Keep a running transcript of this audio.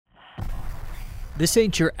This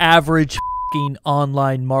ain't your average f***ing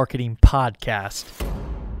online marketing podcast.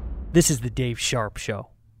 This is the Dave Sharpe Show.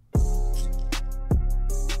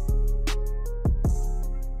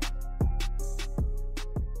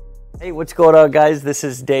 Hey, what's going on, guys? This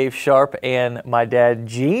is Dave Sharpe and my dad,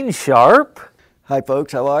 Gene Sharpe. Hi,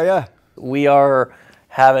 folks. How are you? We are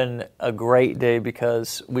having a great day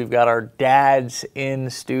because we've got our dads in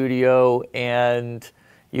studio, and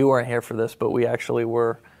you weren't here for this, but we actually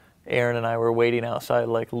were. Aaron and I were waiting outside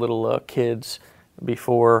like little kids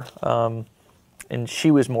before, and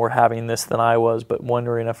she was more having this than I was, but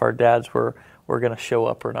wondering if our dads were going to show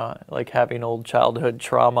up or not, like having old childhood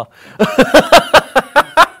trauma.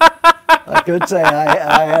 I could say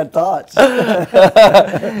I had thoughts.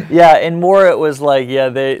 Yeah, and more it was like, yeah,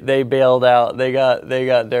 they bailed out. They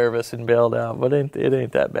got nervous and bailed out, but it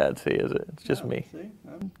ain't that bad, see, is it? It's just me. See,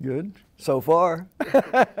 I'm good so far.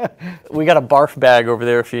 We got a barf bag over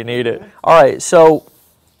there if you need it. All right, so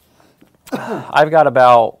I've got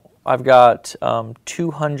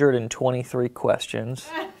 223 questions.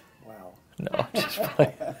 Wow. No, just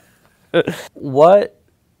playing. What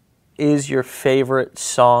is your favorite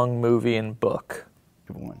song, movie, and book?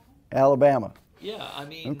 Good one. Alabama. Yeah, I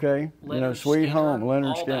mean, Okay. Sweet Home,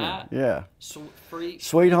 Leonard Skinner. Yeah.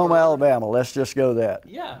 Sweet Home, Alabama. Let's just go that.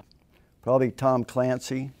 Yeah. Probably Tom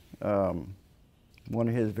Clancy. One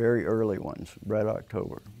of his very early ones, Red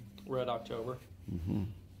October. Red October. Mm-hmm.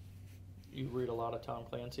 You read a lot of Tom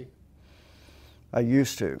Clancy? I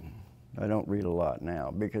used to. I don't read a lot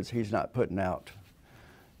now because he's not putting out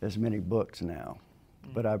as many books now.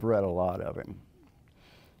 But I've read a lot of him.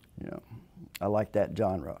 You know, I like that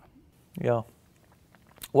genre. Yeah.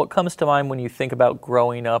 What comes to mind when you think about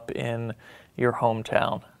growing up in your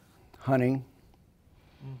hometown? Hunting.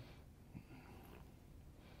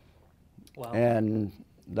 Wow. And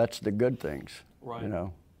that's the good things. Right. You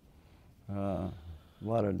know, a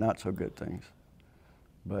lot of not so good things.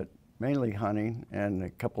 But mainly hunting, and a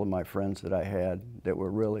couple of my friends that I had that were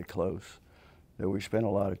really close, that we spent a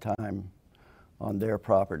lot of time on their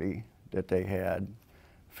property that they had,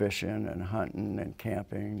 fishing and hunting and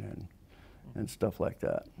camping and stuff like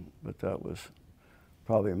that. But that was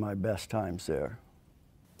probably my best times there.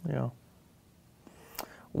 Yeah.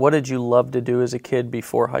 What did you love to do as a kid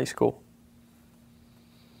before high school?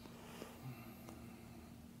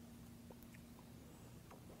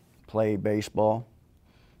 Play baseball,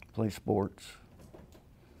 play sports,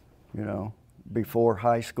 you know, before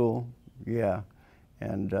high school, yeah.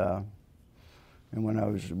 And when I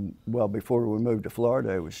was, before we moved to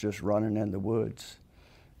Florida, it was just running in the woods.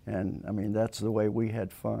 And I mean, that's the way we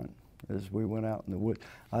had fun, is we went out in the woods.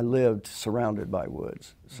 I lived surrounded by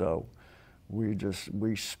woods, so we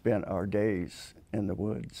spent our days in the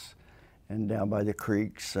woods and down by the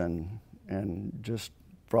creeks and just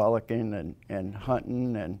frolicking and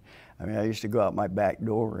hunting. And I mean, I used to go out my back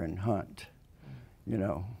door and hunt, you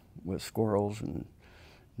know, with squirrels and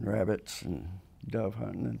rabbits and dove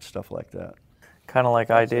hunting and stuff like that. Kind of like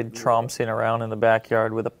I did, trompsing around in the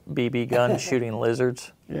backyard with a BB gun shooting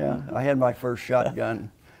lizards. Yeah, I had my first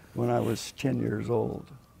shotgun when I was 10 years old.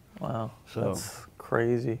 Wow, so that's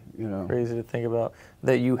crazy. You know, crazy to think about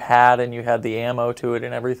that you had the ammo to it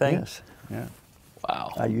and everything. Yes, yeah.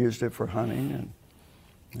 Wow. I used it for hunting and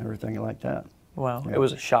everything like that. Wow, yeah. It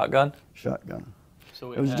was a shotgun. Shotgun.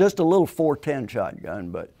 So it was just a little .410 shotgun,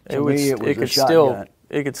 but to me it was it could a shotgun.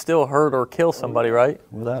 It could still hurt or kill somebody, right?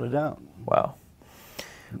 Without a doubt. Wow.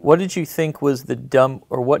 What did you think was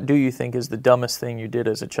what do you think is the dumbest thing you did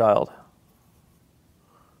as a child?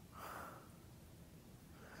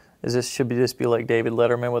 Should this be like David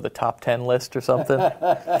Letterman with a top 10 list or something?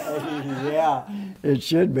 Yeah, it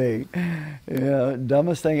should be. Yeah,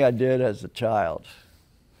 dumbest thing I did as a child.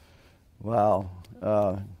 Wow.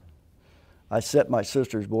 I set my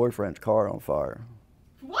sister's boyfriend's car on fire.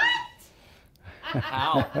 What?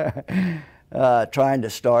 How? Trying to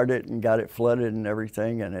start it and got it flooded and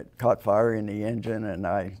everything, and it caught fire in the engine, and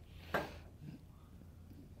I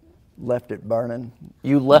left it burning.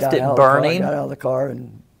 You left it burning? Got out of the car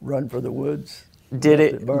and run for the woods. Did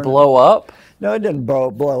it blow up? No, it didn't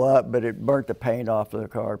blow up, but it burnt the paint off of the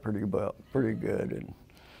car pretty good, and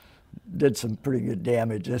did some pretty good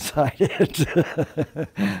damage inside it.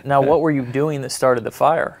 Now, what were you doing that started the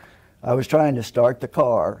fire? I was trying to start the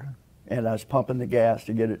car, and I was pumping the gas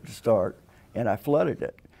to get it to start, and I flooded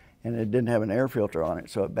it. And it didn't have an air filter on it,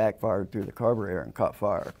 so it backfired through the carburetor and caught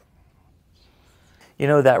fire. You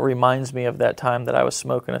know, that reminds me of that time that I was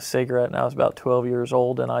smoking a cigarette, and I was about 12 years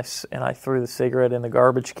old, and I threw the cigarette in the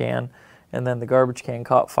garbage can, and then the garbage can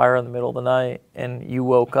caught fire in the middle of the night, and you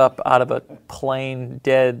woke up out of a plain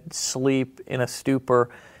dead sleep in a stupor,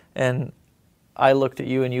 and I looked at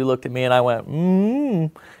you and you looked at me and I went,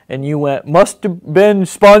 and you went, must have been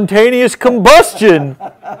spontaneous combustion.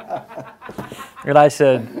 And I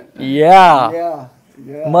said, yeah,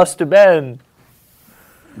 must have been.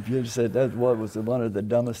 If you said that was one of the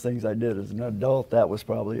dumbest things I did as an adult, that was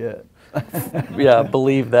probably it. Yeah,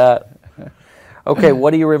 believe that. Okay, what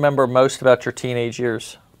do you remember most about your teenage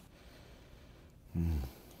years?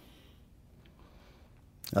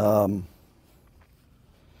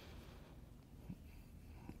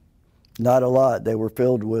 Not a lot. They were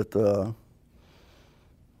filled with a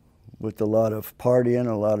lot of partying,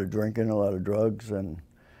 a lot of drinking, a lot of drugs, and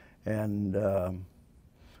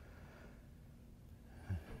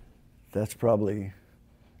that's probably,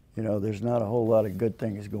 there's not a whole lot of good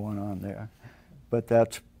things going on there, but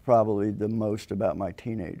that's probably the most about my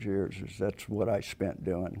teenage years. Is that's what I spent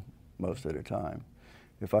doing most of the time.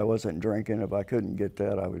 If I wasn't drinking, if I couldn't get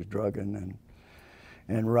that, I was drugging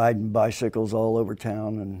and riding bicycles all over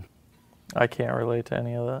town. And I can't relate to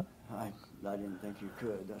any of that. I didn't think you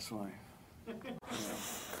could. That's why.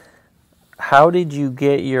 How did you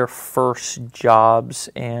get your first jobs,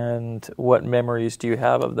 and what memories do you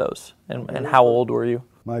have of those? And how old were you?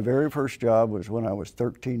 My very first job was when I was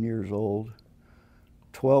 13 years old,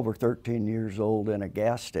 12 or 13 years old, in a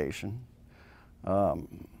gas station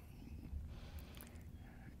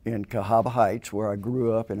in Cahaba Heights, where I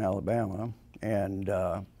grew up in Alabama, and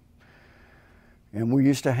we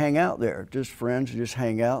used to hang out there, just friends, just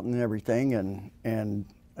hang out and everything, and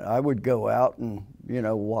I would go out and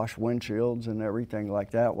wash windshields and everything like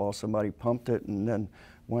that while somebody pumped it. And then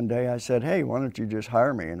one day I said, hey, why don't you just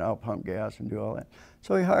hire me and I'll pump gas and do all that.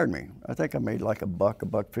 So he hired me. I think I made like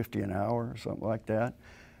 $1.50 an hour or something like that.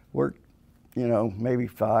 Worked, maybe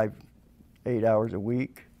 5-8 hours a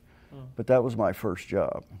week, but that was my first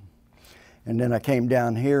job. And then I came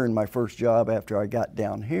down here, and my first job after I got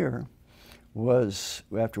down here was,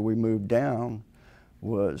 after we moved down,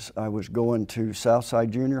 I was going to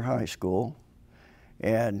Southside Junior High School,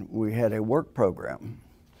 and we had a work program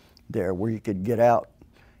there where you could get out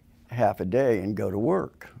half a day and go to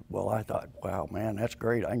work. Well, I thought, wow, man, that's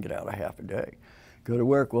great. I can get out a half a day. Go to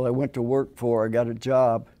work. Well, I went to work I got a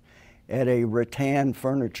job at a rattan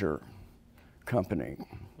furniture company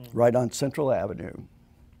right on Central Avenue.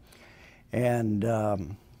 And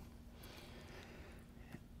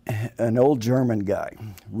an old German guy,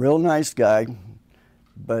 real nice guy,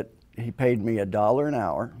 but he paid me $1 an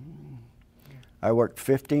hour. I worked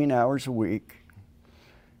 15 hours a week,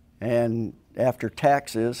 and after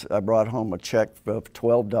taxes, I brought home a check of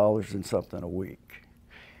 $12 and something a week.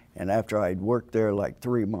 And after I'd worked there like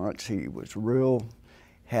 3 months, he was real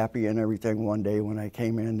happy and everything. One day when I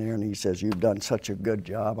came in there, and he says, you've done such a good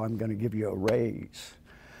job, I'm going to give you a raise.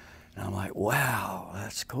 And I'm like, wow,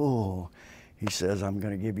 that's cool. He says, I'm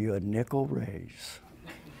going to give you a nickel raise.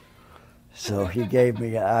 So he gave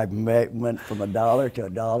me, I went from $1 to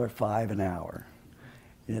 $1.05 an hour,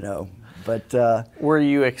 But were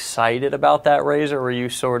you excited about that raise, or were you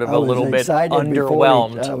sort of a little bit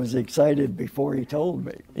underwhelmed? I was excited before he told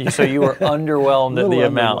me. So you were underwhelmed at the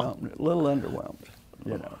amount. A little underwhelmed,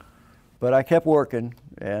 But I kept working,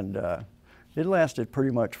 and it lasted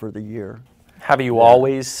pretty much for the year. Have you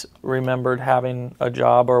always remembered having a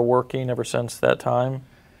job or working ever since that time?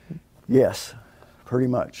 Yes, pretty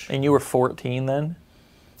much. And you were 14 then?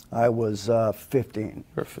 I was 15. You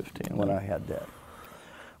were 15 when I had that.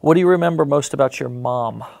 What do you remember most about your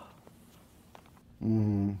mom?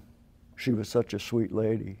 She was such a sweet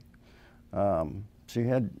lady. She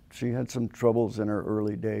had some troubles in her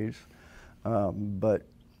early days, but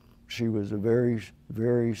she was a very,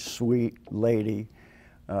 very sweet lady.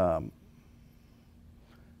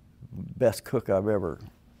 Best cook I've ever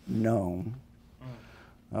known.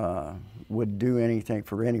 Would do anything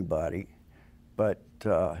for anybody, but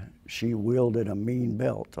she wielded a mean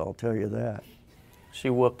belt, I'll tell you that. She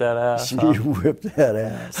whooped that ass. She whipped that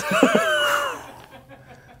ass.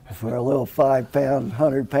 For a little 5-pound,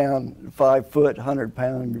 100-pound, 5-foot,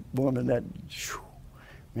 100-pound woman,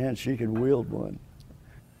 man, she could wield one.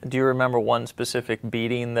 Do you remember one specific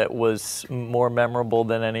beating that was more memorable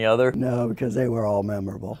than any other? No, because they were all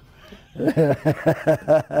memorable. There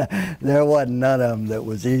wasn't none of them that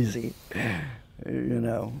was easy.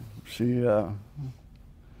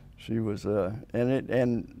 She was,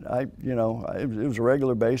 and I, it was a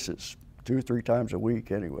regular basis, 2 or 3 times a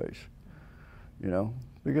week anyways,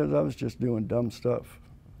 because I was just doing dumb stuff,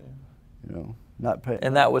 not paying.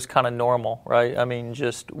 And that was kind of normal, right? I mean,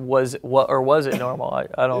 was it normal?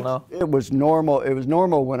 I don't know. It was normal. It was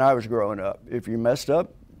normal when I was growing up. If you messed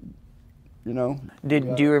up, Do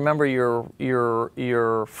you remember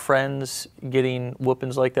your friends getting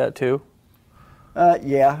whoopings like that too?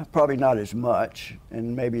 Yeah, probably not as much,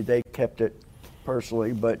 and maybe they kept it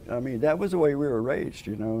personally, but I mean, that was the way we were raised,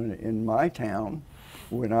 you know, in my town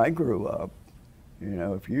when I grew up. You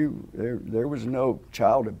know, if you, there was no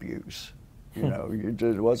child abuse, you know,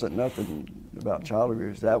 there wasn't nothing about child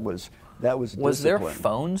abuse. That was Was there discipline.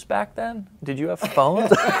 phones back then? Did you have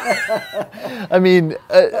phones? I mean,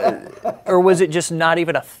 or was it just not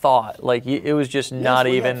even a thought? Like it was just not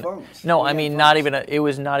we even. had phones. No, We I had mean phones. not even. It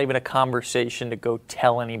was not even a conversation to go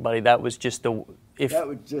tell anybody. That was just the That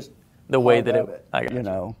was just the way part that of it. I got you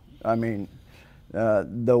know, I mean,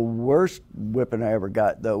 the worst whipping I ever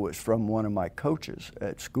got though was from one of my coaches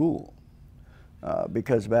at school,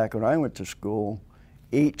 because back when I went to school,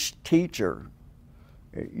 each teacher,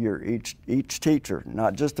 each teacher,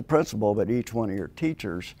 not just the principal, but each one of your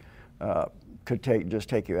teachers, could just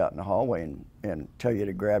take you out in the hallway and tell you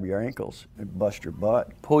to grab your ankles and bust your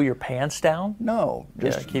butt. Pull your pants down. No,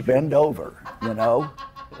 just keep bend over, you know.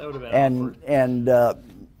 That would have been And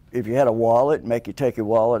if you had a wallet, make you take your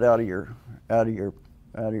wallet out of your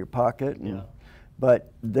pocket. And, Yeah.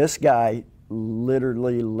 But this guy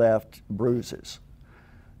literally left bruises.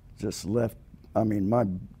 Just left. I mean, my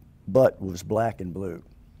butt was black and blue.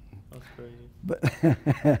 That's crazy.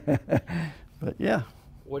 But yeah.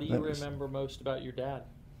 What do you remember most about your dad?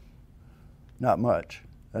 Not much.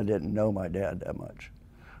 I didn't know my dad that much.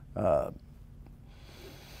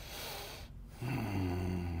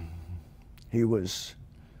 He was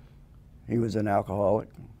an alcoholic,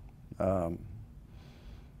 and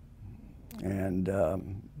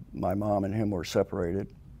my mom and him were separated.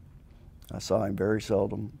 I saw him very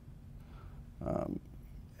seldom,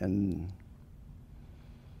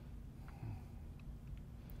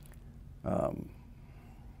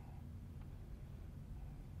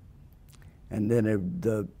 and then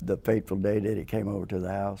the fateful day that he came over to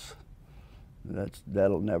the house, that's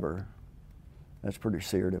pretty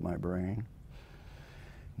seared in my brain.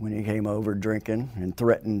 When he came over drinking and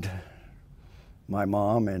threatened my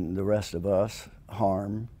mom and the rest of us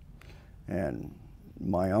harm, and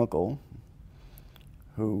my uncle,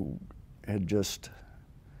 who had just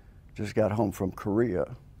got home from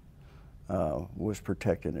Korea, was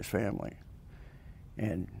protecting his family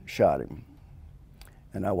and shot him.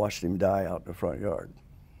 And I watched him die out in the front yard.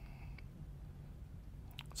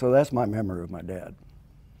 So that's my memory of my dad.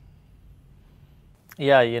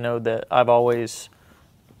 Yeah, you know that I've always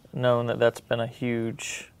known that that's been a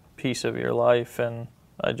huge piece of your life, and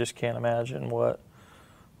I just can't imagine what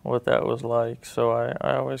that was like. So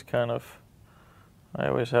I always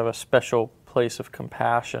have a special place of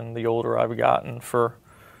compassion the older I've gotten for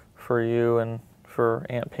you and for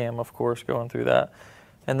Aunt Pam, of course, going through that.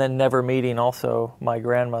 And then never meeting also my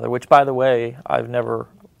grandmother, which, by the way, I've never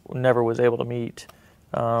was able to meet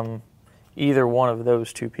either one of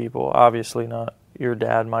those two people. Obviously not your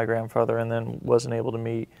dad, my grandfather, and then wasn't able to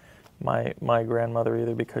meet my grandmother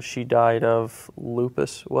either because she died of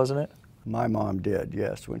lupus, wasn't it? My mom did,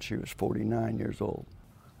 yes, when she was 49 years old.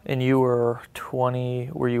 And you were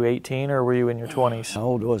 20, were you 18 or were you in your 20s? How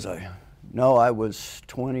old was I? No, I was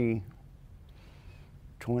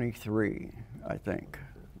 23, I think.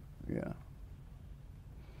 Yeah.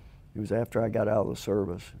 It was after I got out of the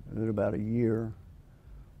service. It was about a year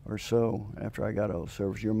or so after I got out of the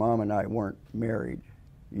service. Your mom and I weren't married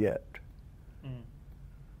yet.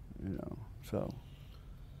 You know, so.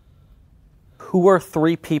 Who are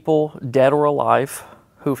three people, dead or alive,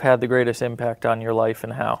 who've had the greatest impact on your life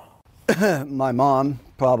and how? My mom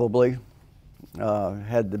probably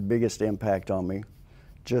had the biggest impact on me,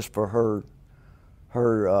 just for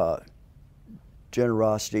her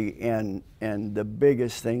generosity, and the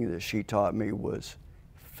biggest thing that she taught me was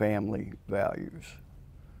family values.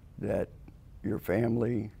 That your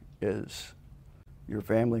family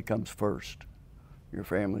comes first. Your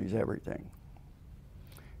family is everything.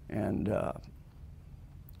 And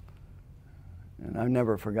I've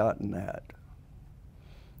never forgotten that.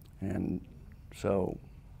 And so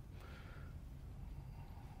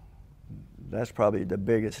that's probably the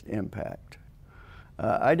biggest impact.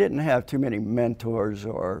 I didn't have too many mentors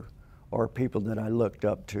or people that I looked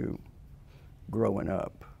up to growing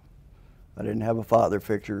up. I didn't have a father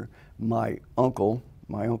figure. My uncle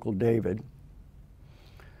David,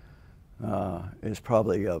 is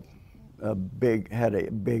probably had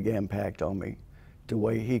a big impact on me. The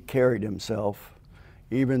way he carried himself,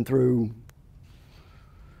 even through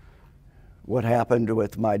what happened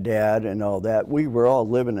with my dad and all that. We were all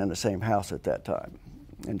living in the same house at that time,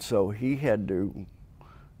 and so he had to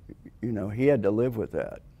live with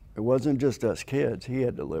that. It wasn't just us kids; he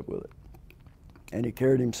had to live with it, and he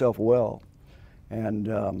carried himself well, and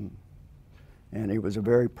he was a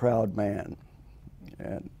very proud man,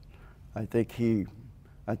 And I think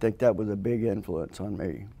that was a big influence on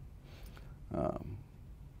me.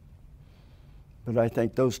 But I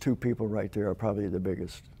think those two people right there are probably the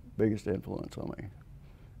biggest influence on me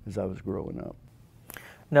as I was growing up.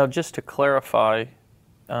 Now, just to clarify,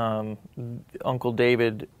 Uncle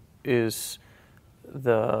David is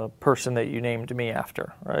the person that you named me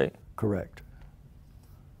after, right? Correct.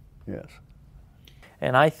 Yes.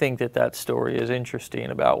 And I think that story is interesting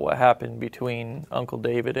about what happened between Uncle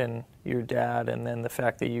David and your dad, and then the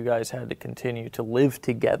fact that you guys had to continue to live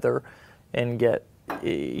together and get,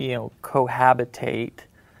 cohabitate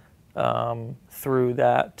through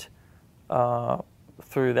that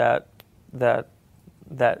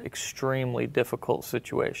extremely difficult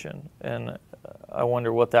situation. And I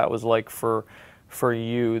wonder what that was like for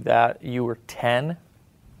you. That you were 10?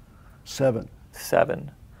 7.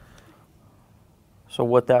 So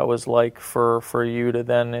what that was like for you to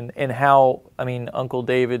then, and how, Uncle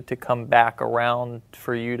David to come back around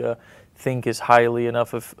for you to think as highly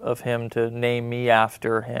enough of him to name me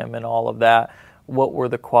after him and all of that. What were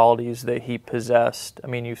the qualities that he possessed?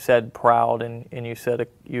 You said proud, and you said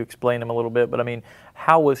you explained him a little bit, but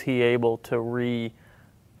how was he able to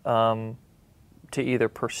to either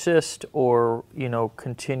persist or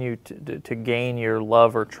continue to gain your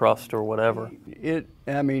love or trust or whatever?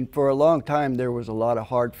 For a long time there was a lot of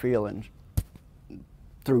hard feelings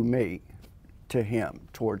through me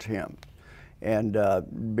towards him,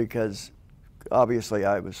 and because obviously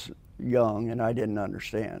I was young and I didn't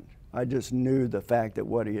understand. I just knew the fact that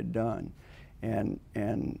what he had done, and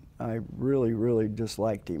I really, really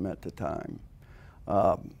disliked him at the time.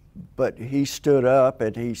 But he stood up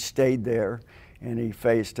and he stayed there and he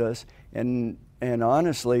faced us, and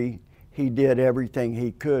honestly, he did everything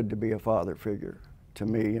he could to be a father figure to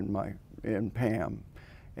me and Pam,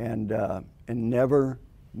 and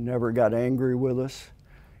never got angry with us,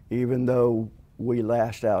 even though we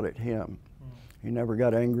lashed out at him. He never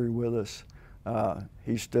got angry with us.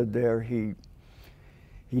 He stood there. He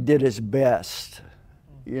did his best,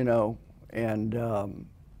 and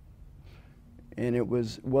it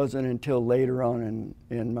wasn't until later on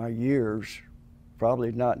in my years,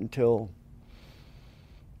 probably not until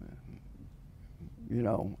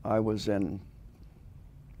I was in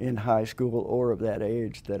high school or of that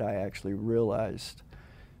age, that I actually realized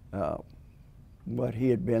what he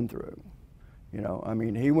had been through.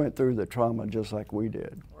 He went through the trauma just like we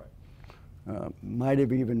did. Might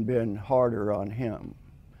have even been harder on him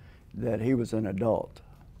that he was an adult.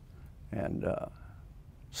 And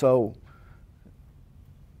so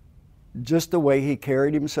just the way he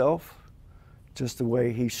carried himself, just the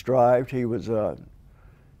way he strived, he was, as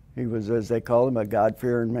they call him, a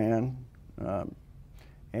God-fearing man.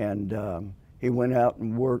 He went out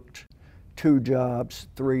and worked 2 jobs,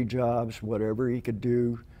 3 jobs, whatever he could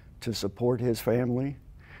do to support his family.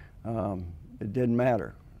 It didn't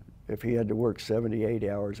matter. If he had to work 70, 80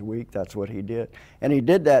 hours a week, that's what he did. And he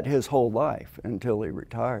did that his whole life until he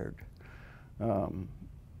retired.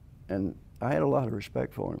 And I had a lot of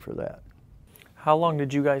respect for him for that. How long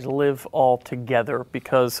did you guys live all together?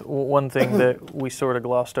 Because one thing that we sort of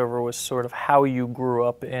glossed over was sort of how you grew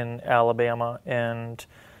up in Alabama and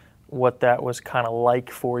what that was kind of like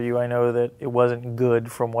for you. I know that it wasn't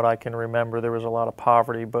good from what I can remember. There was a lot of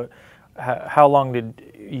poverty, but how long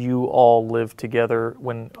did you all live together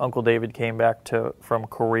when Uncle David came back from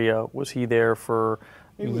Korea? Was he there for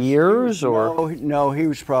years, or? No, he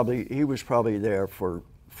was probably there for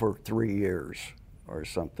 3 years or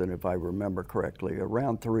something, if I remember correctly,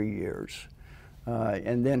 around 3 years.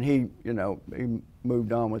 And then he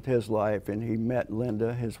moved on with his life, and he met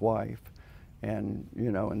Linda, his wife, and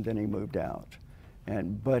then he moved out.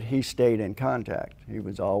 But he stayed in contact. He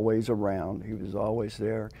was always around. He was always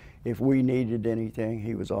there. If we needed anything,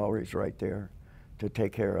 he was always right there to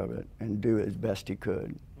take care of it and do as best he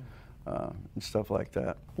could, and stuff like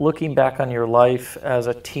that. Looking back on your life as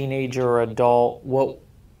a teenager or adult, what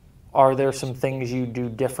are there some things you do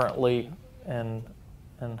differently, and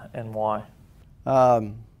why?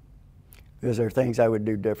 Is there things I would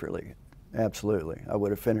do differently? Absolutely. I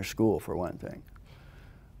would have finished school, for one thing.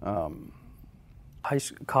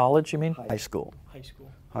 College, you mean? High school.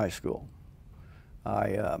 High school.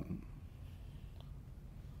 I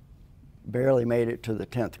barely made it to the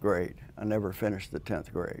 10th grade. I never finished the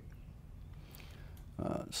 10th grade.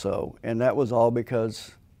 And that was all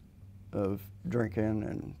because of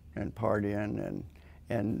drinking and partying,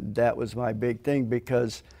 and that was my big thing,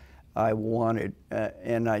 because I wanted,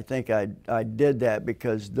 and I think I did that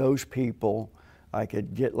because those people, I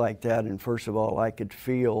could get like that, and first of all, I could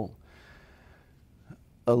feel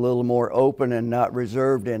a little more open and not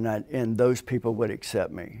reserved, and those people would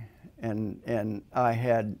accept me. And I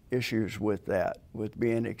had issues with that, with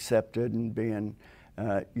being accepted and being,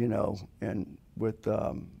 and with,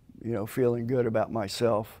 feeling good about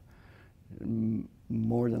myself,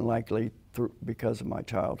 more than likely because of my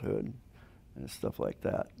childhood and stuff like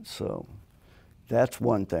that. So that's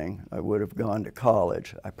one thing. I would have gone to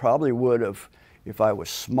college. I probably would have, if I was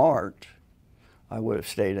smart, I would have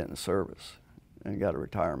stayed in the service and got a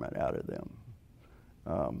retirement out of them.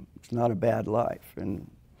 It's not a bad life, and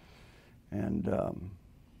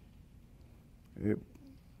it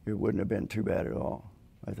wouldn't have been too bad at all.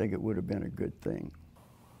 I think it would have been a good thing.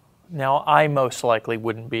 Now, I most likely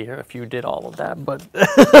wouldn't be here if you did all of that, but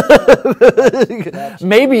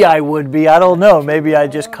maybe I would be. I don't know. Maybe I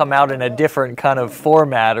just come out in a different kind of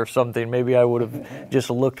format or something. Maybe I would have just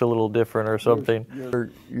looked a little different or something.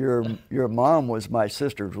 Your mom was my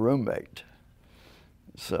sister's roommate,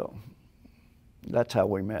 so that's how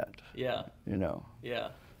we met. Yeah.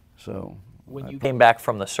 Yeah. So when you came back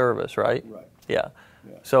from the service, right? Right. Yeah.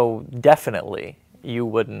 So definitely you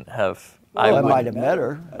wouldn't have. Well, I might have met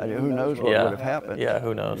her. Who knows what would have happened? Yeah,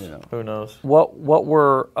 who knows? Who knows? What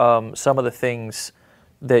were some of the things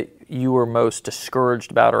that you were most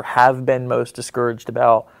discouraged about, or have been most discouraged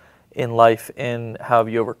about in life, and how have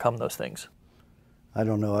you overcome those things? I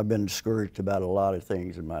don't know. I've been discouraged about a lot of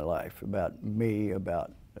things in my life, about me,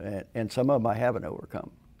 and some of them I haven't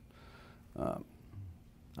overcome.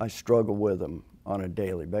 I struggle with them on a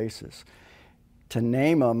daily basis. To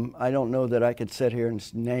name them, I don't know that I could sit here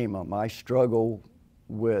and name them. I struggle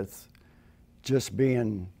with just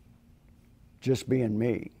being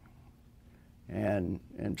me, and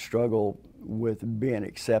struggle with being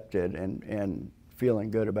accepted and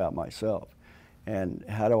feeling good about myself. And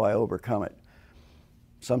how do I overcome it?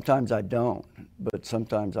 Sometimes I don't, but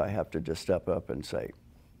sometimes I have to just step up and say,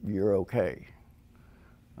 "You're okay."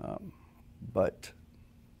 But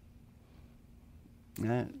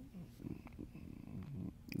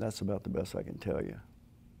that's about the best I can tell you.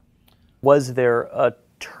 Was there a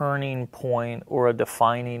turning point or a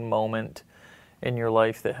defining moment in your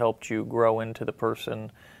life that helped you grow into the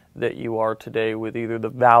person that you are today, with either the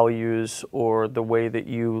values or the way that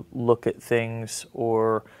you look at things,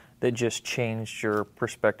 or that just changed your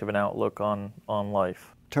perspective and outlook on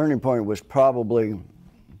life? Turning point was probably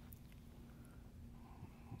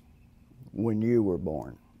when you were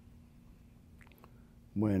born,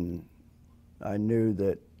 when I knew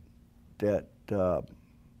that's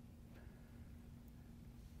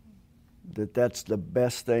the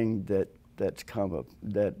best thing that's come up,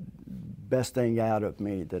 that best thing out of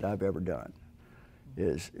me that I've ever done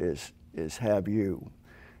is have you,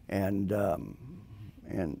 and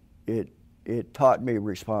it taught me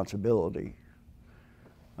responsibility,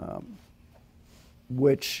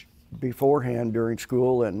 which beforehand during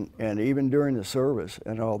school and even during the service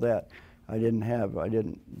and all that I didn't have. I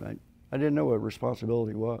didn't know what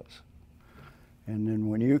responsibility was. And then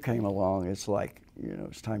when you came along, it's like,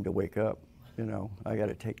 it's time to wake up. I got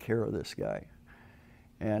to take care of this guy.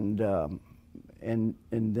 And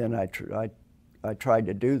then I tried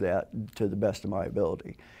to do that to the best of my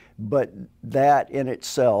ability. But that in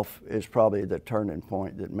itself is probably the turning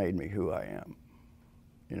point that made me who I am.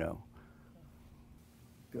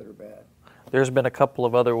 Good or bad. There's been a couple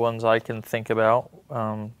of other ones I can think about.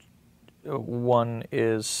 One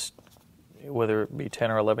is whether it be 10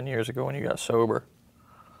 or 11 years ago when you got sober.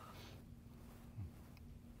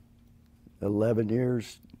 11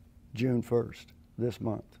 years, June 1st, this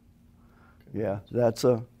month. Yeah,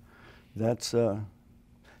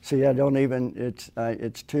 see, I don't even,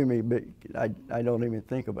 it's to me, but I don't even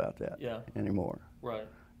think about that anymore. Right.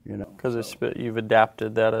 Because you've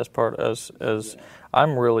adapted that as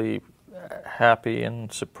I'm really happy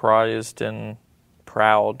and surprised and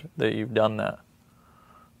proud that you've done that.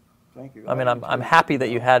 Thank you. I mean, I'm happy that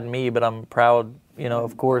you had me, but I'm proud,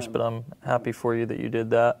 of course, but I'm happy for you that you did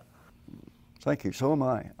that. Thank you. So am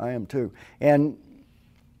I. I am too. And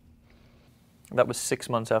that was 6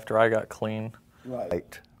 months after I got clean.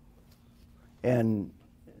 Right. And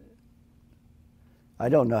I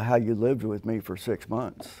don't know how you lived with me for 6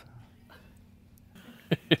 months.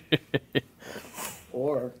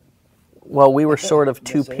 Well, we were sort of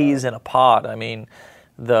two peas in a pod. I mean,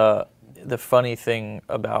 the funny thing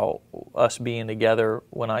about us being together,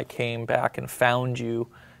 when I came back and found you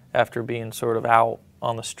after being sort of out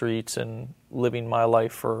on the streets and living my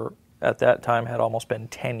life for, at that time, had almost been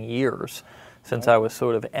 10 years since I was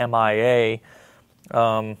sort of MIA.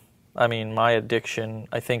 I mean, my addiction,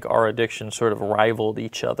 I think our addiction sort of rivaled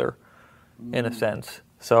each other in a sense.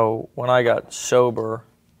 So when I got sober,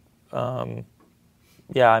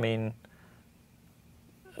 Yeah, I mean,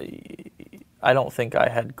 I don't think I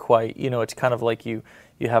had quite, it's kind of like you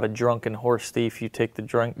have a drunken horse thief, you take the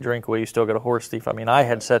drink away, you still got a horse thief. I mean, I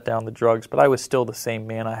had set down the drugs, but I was still the same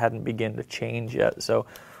man. I hadn't begun to change yet. So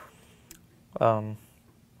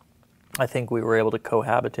I think we were able to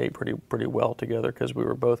cohabitate pretty well together because we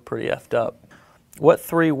were both pretty effed up. What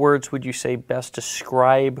 3 words would you say best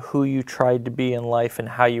describe who you tried to be in life and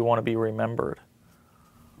how you want to be remembered?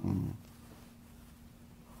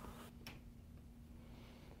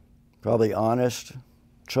 Probably honest,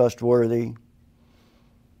 trustworthy.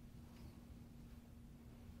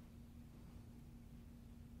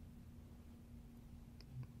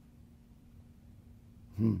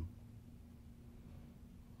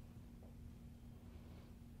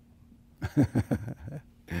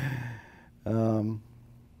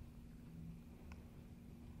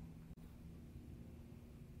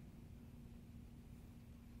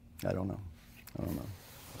 I don't know.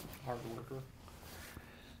 Hard worker.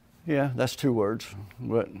 Yeah, that's 2 words.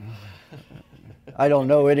 But I don't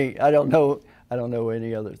know any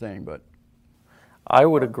other thing, but I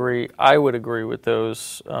would agree with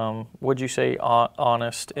those. Would you say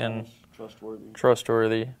honest and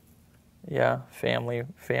trustworthy? Yeah, family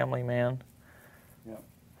man. Yeah.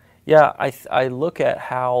 Yeah, I look at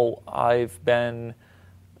how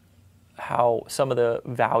some of the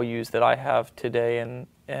values that I have today, and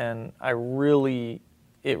it really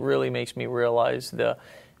makes me realize the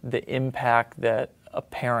impact that a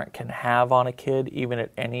parent can have on a kid, even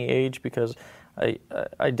at any age, because I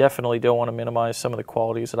definitely don't want to minimize some of the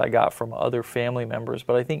qualities that I got from other family members,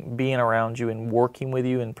 but I think being around you and working with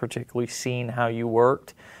you, and particularly seeing how you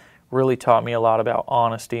worked, really taught me a lot about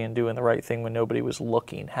honesty and doing the right thing when nobody was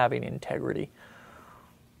looking, having integrity.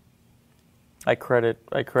 I credit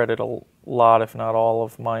a lot, if not all,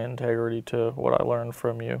 of my integrity to what I learned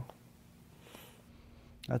from you.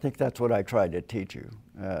 I think that's what I tried to teach you.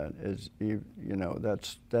 That's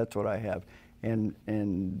what I have, and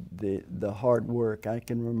the hard work. I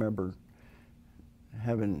can remember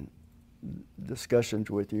having discussions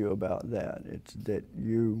with you about that. It's that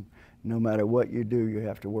no matter what you do, you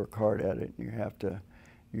have to work hard at it. You have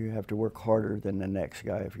to work harder than the next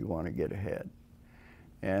guy if you want to get ahead.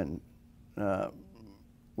 And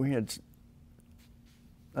we had,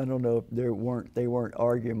 I don't know if they weren't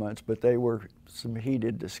arguments, but they were some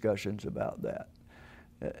heated discussions about that.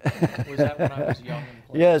 Was that when I was young and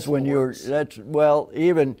playing Yes, sports? when you were,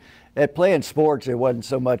 even at playing sports, it wasn't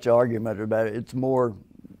so much argument about it. It's more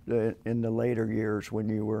in the later years when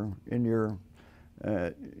you were in your,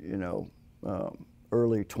 early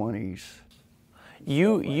 20s.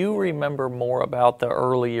 You remember more about the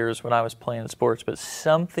early years when I was playing sports, but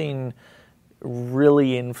something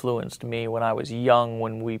really influenced me when I was young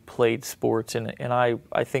when we played sports, and I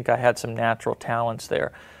think I had some natural talents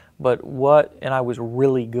there. But and I was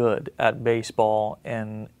really good at baseball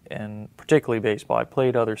and particularly baseball. I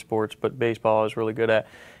played other sports, but baseball I was really good at.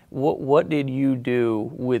 What did you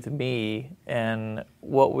do with me, and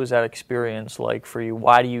what was that experience like for you?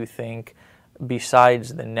 Why do you think,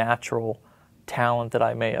 besides the natural talent that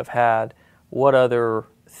I may have had, what other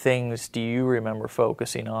things do you remember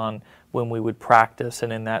focusing on when we would practice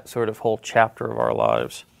and in that sort of whole chapter of our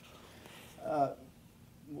lives?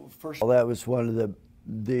 First of all, that was one of the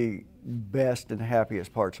best and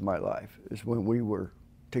happiest parts of my life, is when we were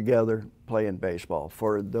together playing baseball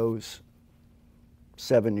for those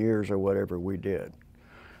 7 years or whatever we did.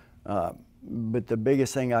 But the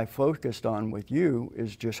biggest thing I focused on with you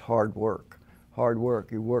is just hard work. Hard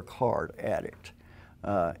work. You work hard at it,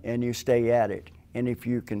 and you stay at it. And if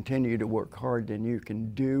you continue to work hard, then you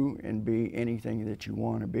can do and be anything that you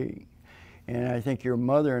want to be. And I think your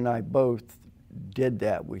mother and I both did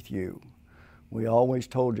that with you. We always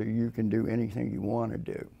told you you can do anything you want to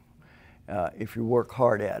do if you work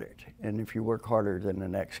hard at it, and if you work harder than the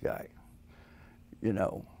next guy,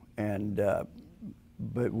 And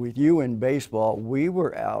but with you in baseball, we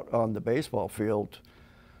were out on the baseball field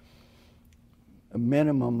a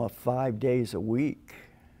minimum of 5 days a week,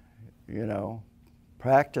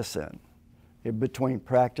 practicing. In between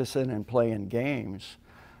practicing and playing games,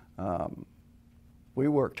 we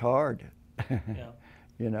worked hard. Yeah.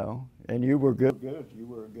 And you were good. You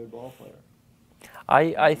were a good ball player.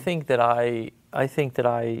 I think that I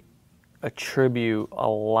attribute a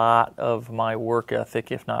lot of my work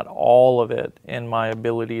ethic, if not all of it, and my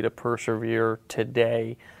ability to persevere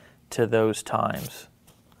today to those times.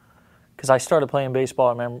 Because I started playing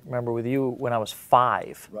baseball, I remember with you, when I was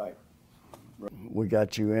 5. Right. We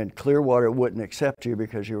got you in. Clearwater wouldn't accept you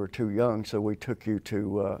because you were too young, so we took you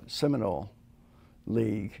to Seminole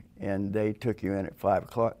league, and they took you in at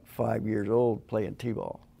 5 years old playing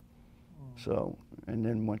t-ball. So, and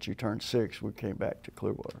then once you turned 6, we came back to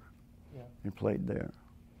Clearwater and played there.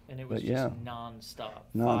 And it was just nonstop.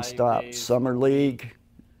 Nonstop. Summer league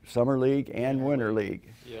and winter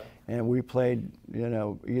league. Yeah. And we played,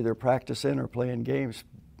 either practicing or playing games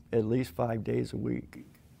at least 5 days a week.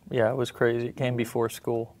 Yeah, it was crazy. It came before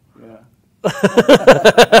school. Yeah.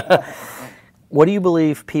 What do you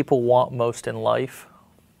believe people want most in life?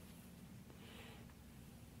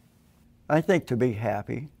 I think to be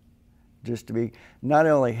happy, just to be not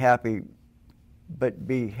only happy, but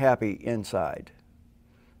be happy inside.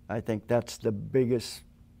 I think that's the biggest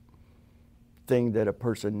thing that a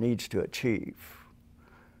person needs to achieve.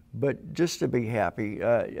 But just to be happy,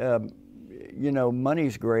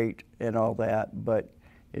 money's great and all that, but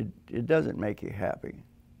it doesn't make you happy.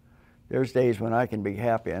 There's days when I can be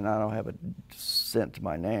happy and I don't have a cent to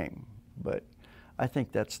my name, but I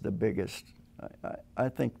think that's the biggest. I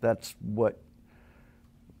think that's what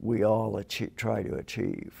we all try to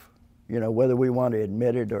achieve. Whether we want to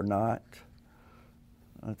admit it or not,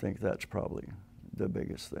 I think that's probably the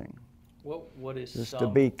biggest thing. What is just to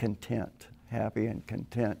be content, happy and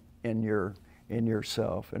content in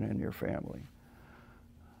yourself and in your family.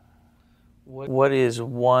 What is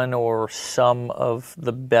one or some of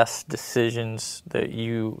the best decisions that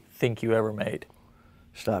you think you ever made?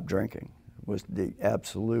 Stop drinking was the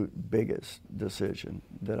absolute biggest decision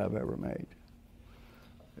that I've ever made.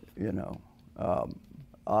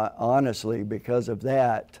 Honestly, because of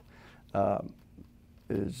that, I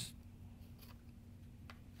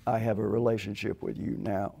have a relationship with you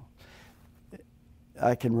now.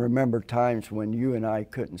 I can remember times when you and I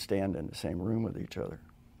couldn't stand in the same room with each other.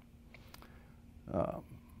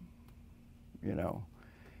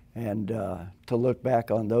 And to look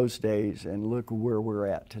back on those days and look where we're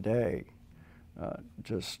at today,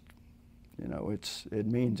 it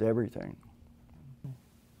means everything.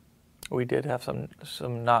 We did have some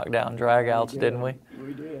knockdown drag-outs, didn't we?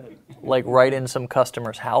 We did. Like right in some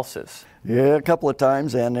customers' houses. Yeah, a couple of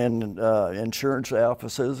times, and in insurance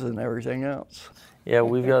offices and everything else. Yeah,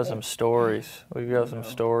 we've got some stories. We've got some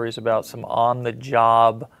stories about some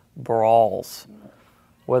on-the-job brawls,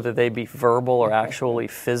 whether they be verbal or actually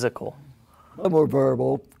physical. Some were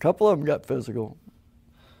verbal. A couple of them got physical.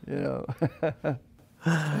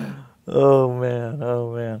 Oh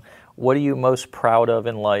man. What are you most proud of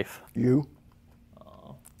in life? You.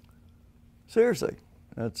 Oh. Seriously,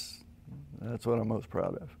 that's what I'm most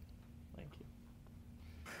proud of. Thank you.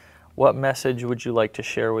 What message would you like to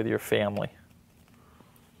share with your family?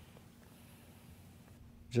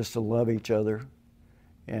 Just to love each other,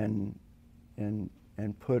 and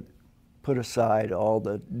put aside all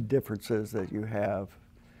the differences that you have,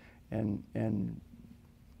 and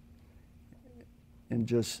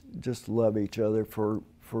just love each other for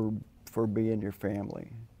being your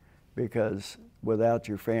family, because without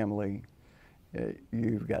your family,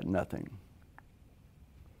 you've got nothing.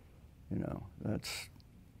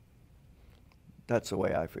 That's the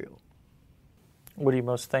way I feel. What are you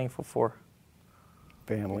most thankful for?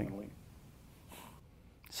 Family.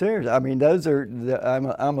 Seriously, I mean, those are.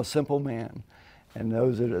 I'm a simple man, and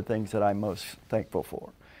those are the things that I'm most thankful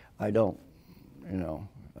for. I'm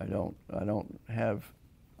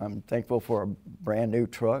thankful for a brand new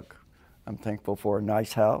truck. I'm thankful for a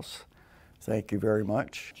nice house. Thank you very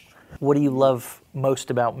much. What do you love most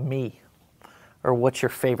about me? Or what's your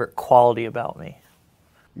favorite quality about me?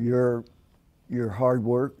 Your hard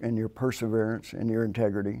work and your perseverance and your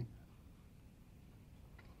integrity.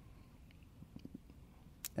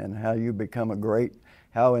 And how you become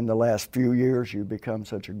how in the last few years you've become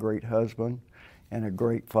such a great husband and a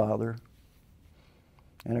great father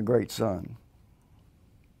and a great son.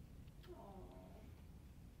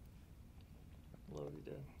 Love you,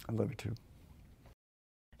 Dad. I love you too.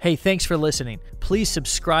 Hey, thanks for listening. Please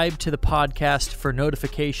subscribe to the podcast for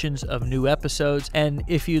notifications of new episodes. And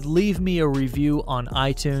if you'd leave me a review on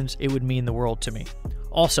iTunes, it would mean the world to me.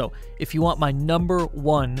 Also, if you want my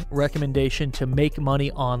 #1 recommendation to make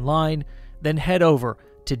money online, then head over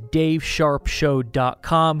to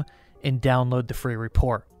davesharpshow.com and download the free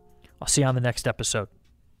report. I'll see you on the next episode.